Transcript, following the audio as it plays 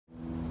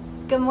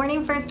Good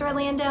morning, First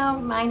Orlando.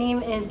 My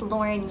name is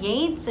Lauren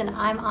Yates, and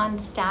I'm on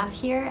staff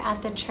here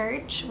at the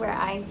church where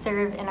I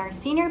serve in our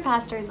senior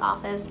pastor's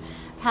office,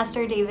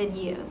 Pastor David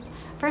Youth.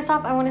 First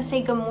off, I want to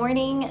say good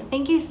morning.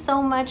 Thank you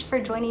so much for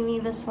joining me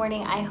this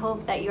morning. I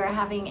hope that you are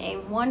having a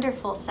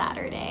wonderful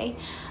Saturday.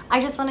 I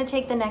just want to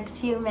take the next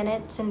few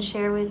minutes and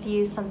share with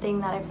you something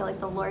that I feel like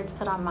the Lord's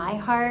put on my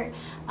heart,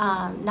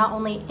 not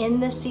only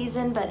in this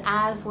season, but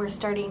as we're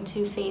starting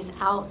to phase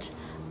out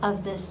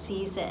of this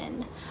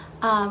season.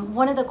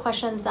 One of the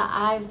questions that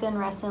I've been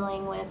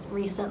wrestling with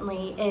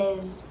recently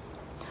is,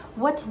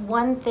 what's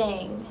one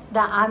thing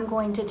that I'm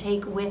going to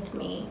take with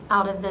me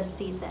out of this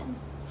season?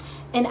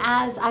 And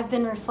as I've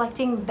been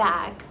reflecting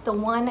back, the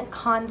one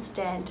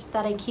constant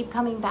that I keep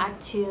coming back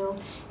to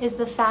is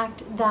the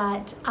fact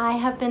that I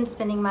have been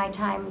spending my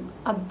time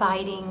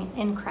abiding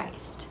in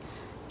Christ.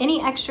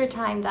 Any extra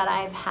time that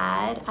I've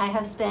had, I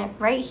have spent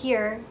right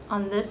here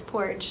on this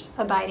porch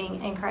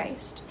abiding in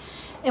Christ.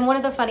 And one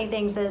of the funny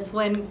things is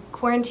when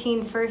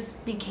quarantine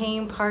first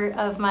became part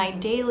of my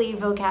daily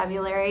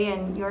vocabulary,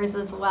 and yours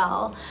as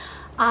well,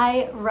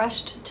 I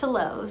rushed to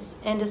Lowe's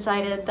and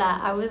decided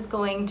that I was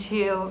going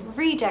to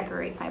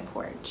redecorate my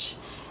porch.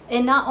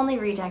 And not only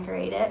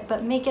redecorate it,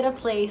 but make it a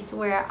place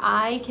where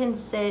I can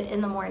sit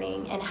in the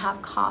morning and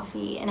have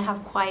coffee and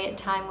have quiet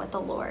time with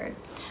the Lord.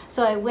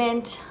 So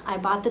I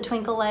bought the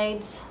twinkle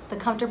lights, the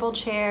comfortable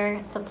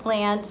chair, the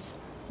plants,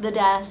 the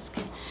desk,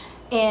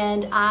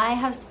 and I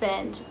have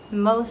spent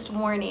most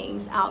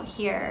mornings out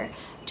here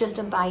just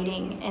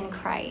abiding in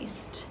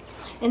Christ.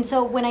 And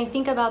so when I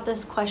think about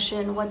this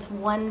question, what's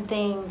one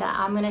thing that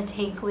I'm going to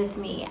take with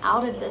me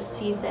out of this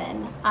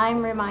season,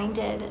 I'm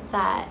reminded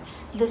that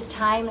this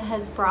time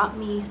has brought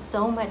me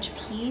so much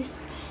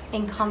peace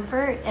and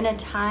comfort in a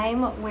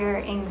time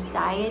where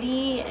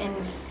anxiety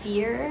and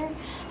fear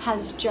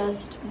has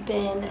just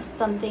been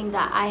something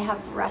that I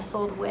have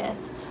wrestled with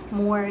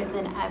more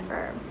than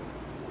ever.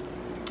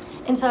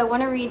 And so I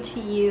want to read to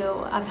you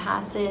a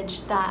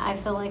passage that I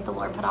feel like the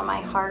Lord put on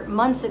my heart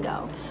months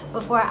ago,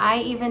 before I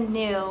even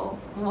knew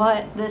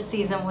what this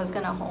season was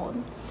going to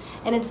hold.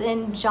 And it's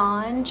in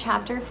John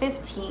chapter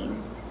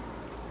 15,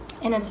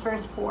 and it's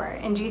verse 4.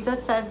 And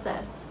Jesus says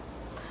this,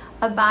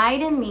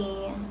 "Abide in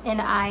me,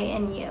 and I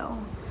in you.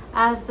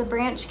 As the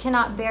branch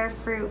cannot bear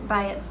fruit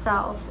by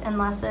itself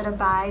unless it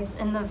abides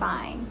in the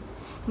vine,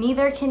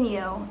 neither can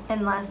you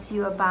unless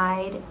you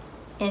abide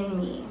in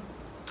me."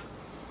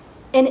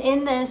 And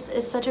in this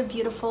is such a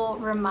beautiful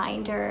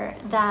reminder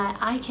that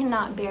I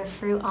cannot bear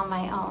fruit on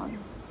my own.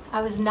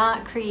 I was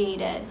not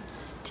created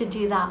to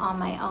do that on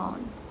my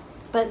own.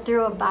 But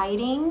through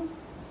abiding,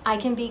 I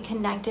can be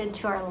connected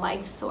to our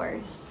life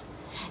source.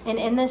 And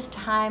in this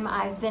time,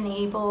 I've been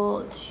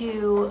able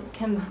to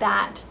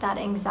combat that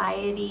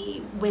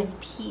anxiety with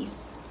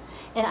peace.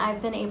 And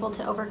I've been able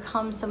to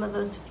overcome some of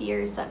those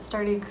fears that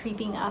started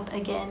creeping up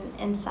again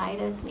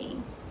inside of me.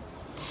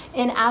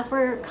 And as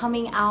we're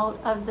coming out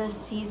of this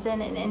season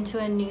and into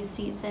a new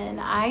season,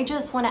 I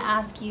just want to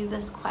ask you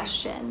this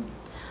question.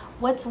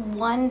 What's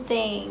one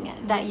thing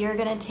that you're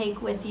going to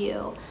take with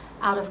you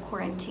out of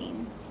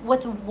quarantine?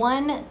 What's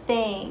one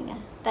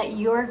thing that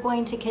you're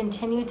going to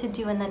continue to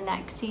do in the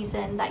next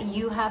season that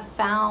you have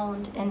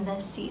found in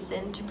this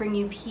season to bring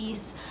you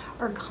peace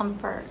or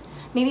comfort?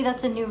 Maybe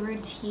that's a new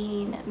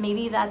routine.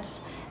 Maybe that's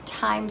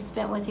time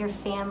spent with your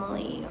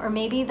family, or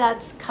maybe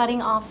that's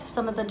cutting off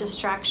some of the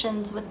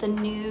distractions with the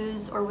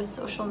news or with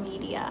social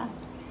media.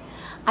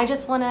 I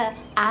just want to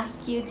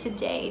ask you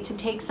today to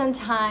take some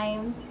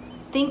time,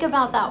 think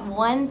about that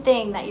one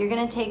thing that you're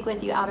going to take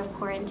with you out of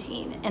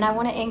quarantine. And I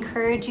want to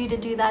encourage you to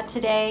do that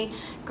today.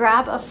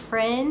 Grab a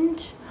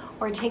friend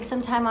or take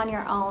some time on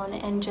your own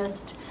and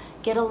just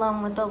get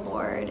alone with the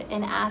Lord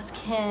and ask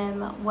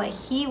Him what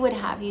He would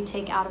have you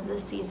take out of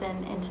this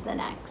season into the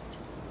next.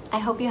 I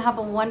hope you have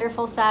a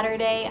wonderful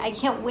Saturday. I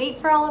can't wait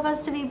for all of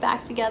us to be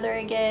back together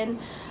again.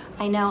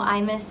 I know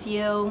I miss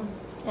you,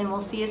 and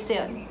we'll see you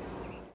soon.